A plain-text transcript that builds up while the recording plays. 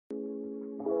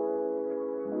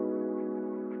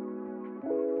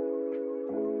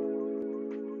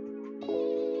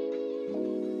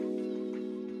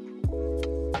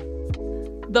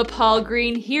The Paul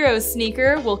Green Hero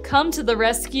sneaker will come to the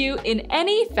rescue in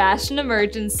any fashion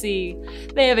emergency.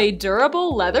 They have a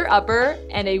durable leather upper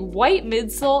and a white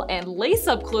midsole and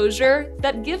lace-up closure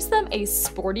that gives them a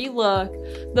sporty look.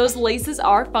 Those laces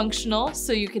are functional,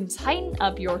 so you can tighten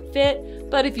up your fit,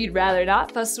 but if you'd rather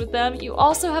not fuss with them, you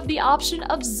also have the option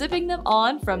of zipping them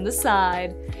on from the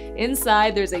side.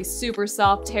 Inside, there's a super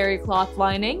soft terry cloth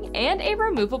lining and a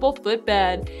removable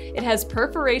footbed. It has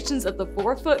perforations at the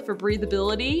forefoot for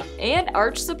breathability and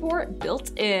arch support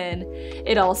built in.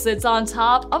 It all sits on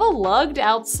top of a lugged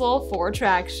outsole for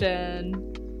traction.